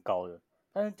是蛮高的，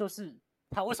但是就是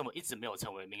他为什么一直没有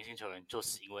成为明星球员，就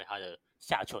是因为他的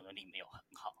下球能力没有很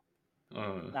好。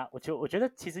那我觉得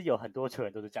其实有很多球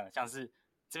员都是这样，像是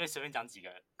这边随便讲几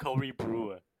个 ，Corey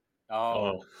Brewer， 然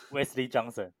后 Wesley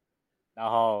Johnson，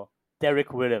 然后 Derek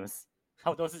Williams，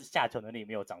 他们都是下球能力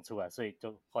没有长出来，所以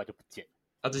就后来就不见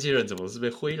了。这些人怎么是被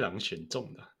灰狼选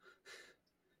中的？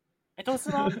都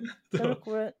是吗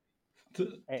？Derek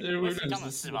Williams，Wesley Johnson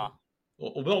是吗？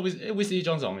我不知道Wesley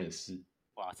Johnson 好像也是。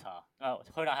哇操！那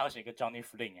灰狼还要选一个 Johnny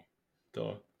Flynn 对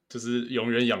啊，就是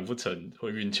永远养不成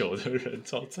会运球的人，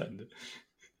超惨的。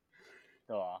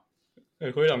对啊。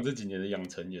灰狼这几年的养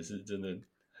成也是真的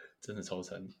超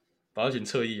惨，把那群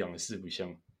侧翼养的4不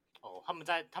像。他们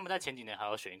在前几年还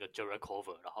要选一个 Jared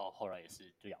Cover， 然后后来也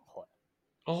是就养坏了。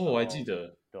我还记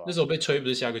得，那时候被吹不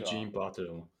是下个 Jimmy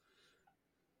Butler 吗？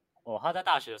他在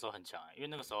大学的时候很强，因为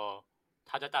那个时候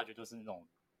他在大学就是那种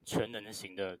全能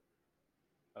型的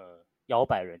摇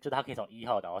摆人，就他可以从1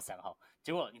号打到3号。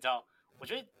结果你知道，我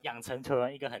觉得养成球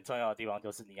员一个很重要的地方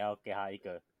就是你要给他一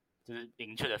个就是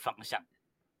明确的方向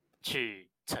去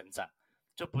成长，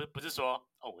就不是说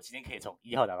我今天可以从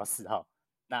1号打到4号，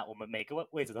那我们每个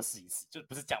位置都试一次，就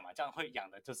不是这样嘛，这样会养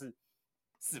的就是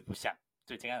4不像，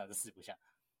最简单讲是4不像。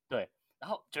对，然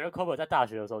后 Jared Cover 在大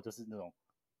学的时候就是那种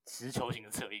持球型的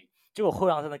侧翼，结果灰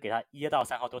狼真的给他1到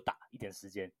3号都打一点时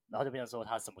间，然后就变成说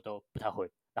他什么都不太会，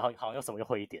然后好像又什么又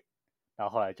会一点，然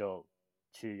后后来就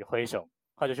去灰熊，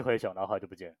然后后来就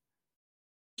不见了。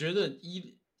觉得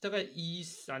大概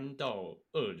13到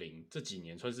20这几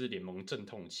年算是联盟阵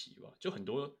痛期吧，就很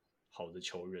多好的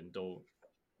球员都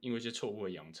因为一些错误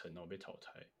的养成，然后被淘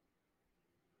汰。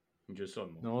你觉得算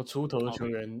吗？然后出头的球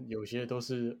员有些都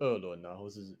是2轮啊，或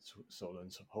是首轮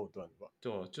后段吧。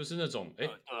对啊，就是那种对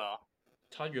啊，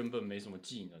他原本没什么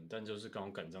技能，但就是刚好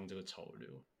赶上这个潮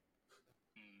流。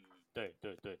对，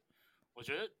我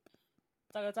觉得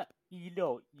大概在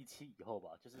16、17以后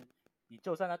吧，就是你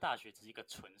就算在大学只是一个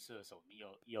纯射手，你也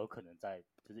有可能在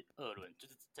就是2轮，就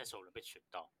是在首轮被选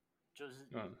到，就是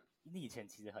你以前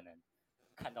其实很难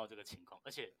看到这个情况，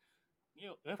而且你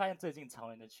会发现最近常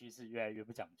人的趋势越来越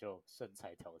不讲究身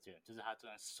材条件，就是他虽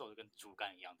然瘦的跟竹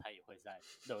竿一样，他也会在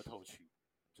乐透区，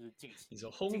就是近期你说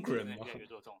Holmgren 吗？越来越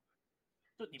多这种，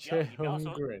就你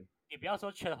不要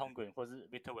说 Chet Holmgren 或是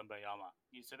Victor Wembanyama，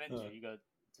 你随便举一个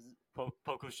就是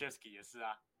Pokusevski 也是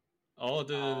啊。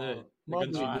对，那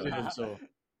跟 Mobley 不是很瘦。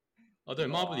对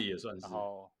 ，Mobley 也算是。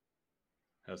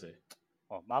还有谁？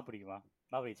哦，马布里吗？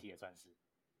马布里奇也算是。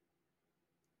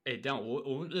等一下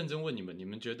我们认真问你们，你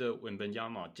们觉得文本亚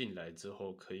马进来之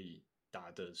后可以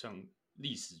打得像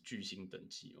历史巨星等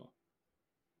级吗？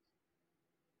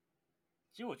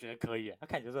其实我觉得可以，他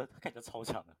看起来超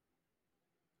强的。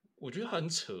我觉得很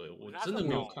扯我真的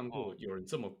没有看过有人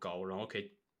这么高，然后可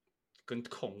以跟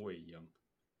控卫一样。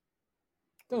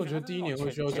但我觉得第一年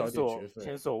会需要缴一点学费，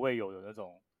前所未有的那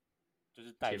种，就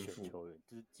是待选球员，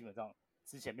就是基本上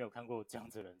之前没有看过这样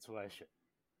子的人出来选。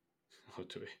哦，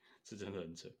对，是真的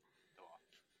很扯。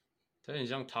他有点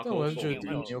像他，但我是觉得第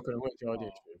一年有可能会交一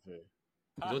点学费。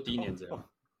你说第一年这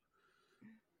样？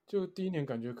就第一年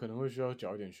感觉可能会需要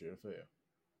缴一点学费啊。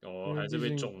哦，还是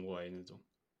被撞歪那种。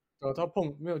他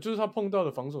没有，就是他碰到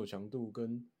的防守强度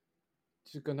跟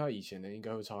他以前的应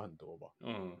该会差很多吧？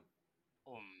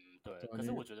对。可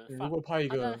是我觉得如果派一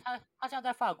个他现在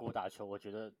在法国打球，我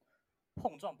觉得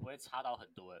碰撞不会差到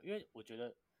很多因为我觉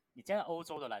得你现在欧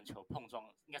洲的篮球碰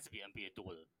撞应该是比 NBA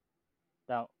多的，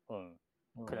但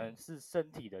可能是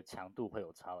身体的强度会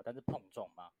有差，但是碰撞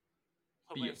嘛，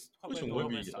为什么会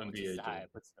比 NBA 多？还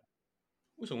不知道。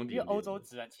为什么比 NBA 多？因为欧洲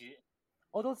职篮其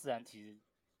实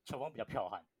球风比较剽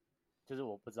悍，就是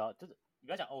我不知道，就是你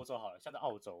不要讲欧洲好了，像在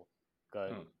澳洲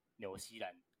跟纽西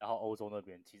兰，然后欧洲那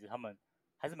边其实他们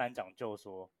还是蛮讲究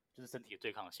说就是身体的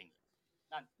对抗性的。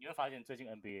那你会发现最近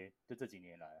NBA 就这几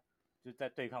年来，就是在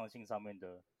对抗性上面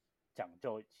的讲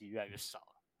究其实越来越少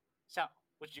了。像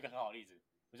我举一个很好的例子，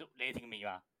我就雷霆迷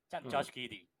嘛，像 Josh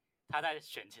Giddey，他在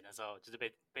选前的时候就是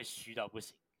被虚到不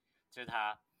行，就是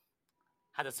他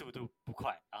的速度不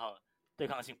快，然后对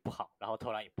抗性不好，然后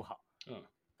投篮也不好。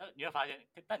但你会发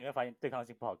现对抗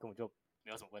性不好根本就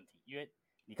没有什么问题，因为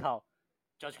你靠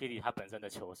Josh Giddey 他本身的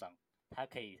球商，他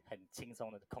可以很轻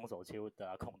松的空手切入得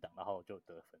到空档，然后就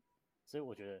得分。所以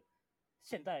我觉得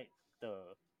现在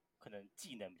的可能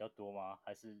技能比较多吗？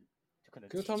还是就可能？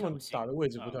可是他们打的位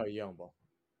置不太一样吧？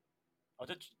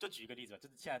就举一个例子嘛，就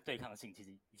是现在对抗性其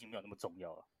实已经没有那么重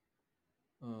要了。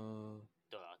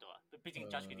对啊，毕竟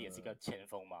Josh Giddey 也是一个前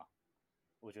锋嘛，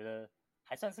我觉得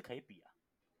还算是可以比啊。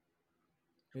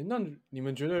那你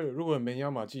们觉得如果门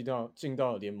亚马进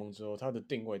到联盟之后，他的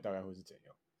定位大概会是怎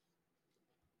样？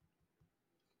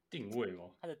定位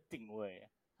吗？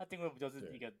他定位不就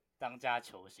是一个当家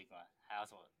球星吗？还有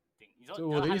什么定？你说就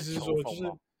我的意思是说，就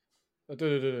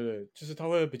是对，就是他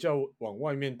会比较往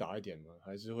外面打一点吗？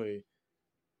还是会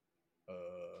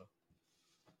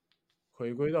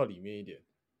回归到里面一点？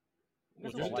我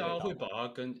觉得大家会把他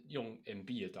跟用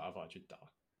MB 的打法去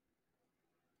打。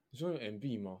你说用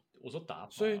MB 吗？我说打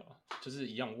法，所以就是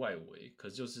一样外围，可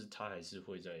是就是他还是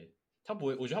会他不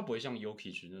会，我觉得他不会像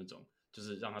Jokic 那种，就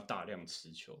是让他大量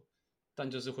持球，但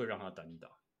就是会让他单打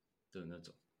的那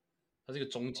种。他是一个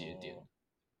终结点，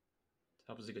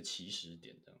他不是一个起始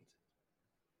点这样子。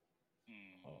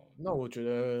那我觉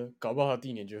得搞不好他第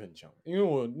一年就很强，因为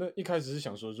我那一开始是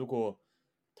想说，如果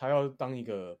他要当一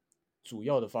个主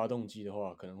要的发动机的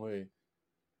话，可能会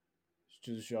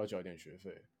就是需要缴一点学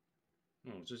费。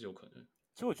这是有可能。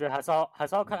其实我觉得还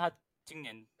是要看他今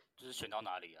年就是选到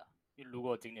哪里啊。因为如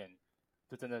果今年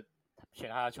就真的选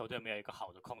他的球队没有一个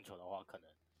好的控球的话，可能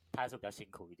他还是比较辛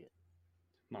苦一点。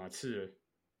马刺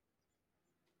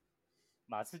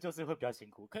就是会比较辛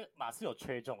苦，可是马刺有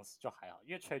Trey Jones就还好，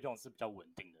因为Trey Jones是比较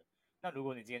稳定的。那如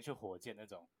果你今天去火箭那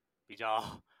种比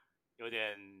较有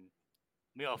点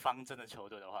没有方针的球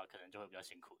队的话，可能就会比较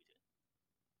辛苦一点。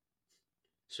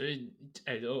所以，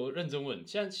我认真问，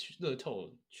现在乐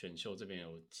透选秀这边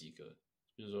有几个？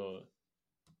就是说，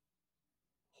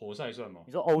活塞算吗？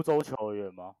你说欧洲球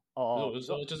员吗？不是，我是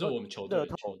说，就是我们球队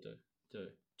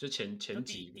对，就前几个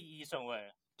第一顺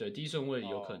位，对，第一顺位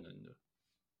有可能的。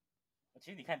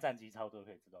其实你看战绩差不多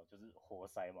可以知道，就是活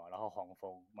塞嘛，然后黄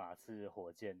蜂、马刺、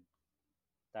火箭，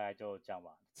大概就这样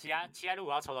吧。其他如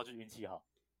果要抽到，就是运气好。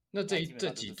那这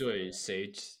几队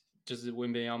谁就是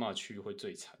温贝亚马区会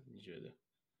最惨？你觉得？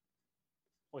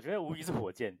我觉得无疑是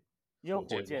火箭，因为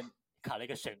火箭卡了一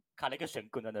个选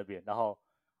棍在那边，然后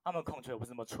他们控球也不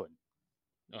是那么纯。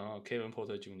Kevin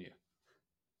Porter Jr.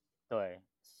 对，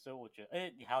所以我觉得，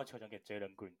你还要球权给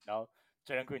Jalen Green， 然后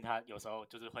Jalen Green 他有时候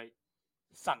就是会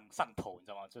上头，你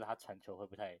知道吗？就是他传球会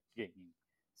不太愿意，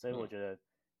所以我觉得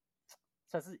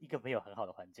算是一个没有很好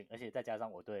的环境，而且再加上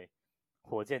我对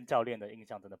火箭教练的印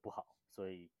象真的不好，所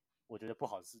以我觉得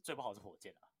最不好是火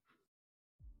箭啊。